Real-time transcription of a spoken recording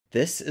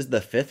This is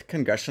the 5th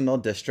Congressional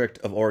District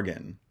of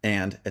Oregon,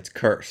 and it's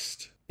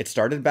cursed. It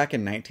started back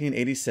in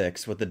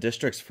 1986 with the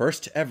district's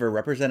first ever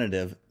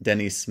representative,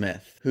 Denny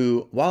Smith,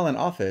 who, while in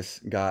office,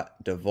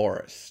 got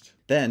divorced.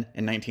 Then,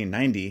 in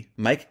 1990,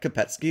 Mike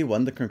Kopetsky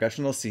won the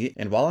congressional seat,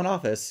 and while in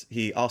office,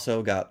 he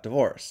also got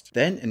divorced.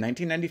 Then, in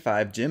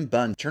 1995, Jim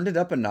Bunn turned it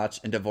up a notch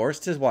and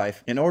divorced his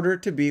wife in order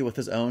to be with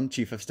his own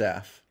chief of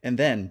staff. And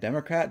then,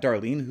 Democrat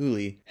Darlene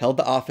Hooley held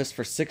the office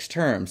for 6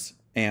 terms,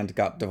 and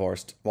got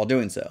divorced while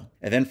doing so.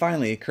 And then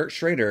finally, Kurt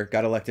Schrader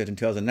got elected in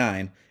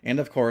 2009, and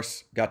of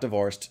course, got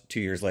divorced 2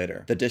 years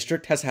later. The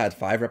district has had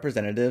 5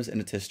 representatives in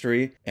its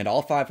history, and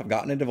all 5 have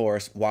gotten a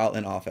divorce while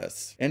in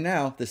office. And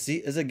now, the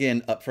seat is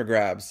again up for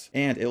grabs,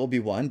 and it will be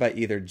won by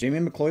either Jamie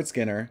McLeod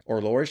Skinner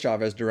or Lori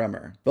Chavez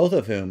DeRemer, both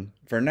of whom,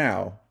 for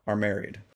now, are married.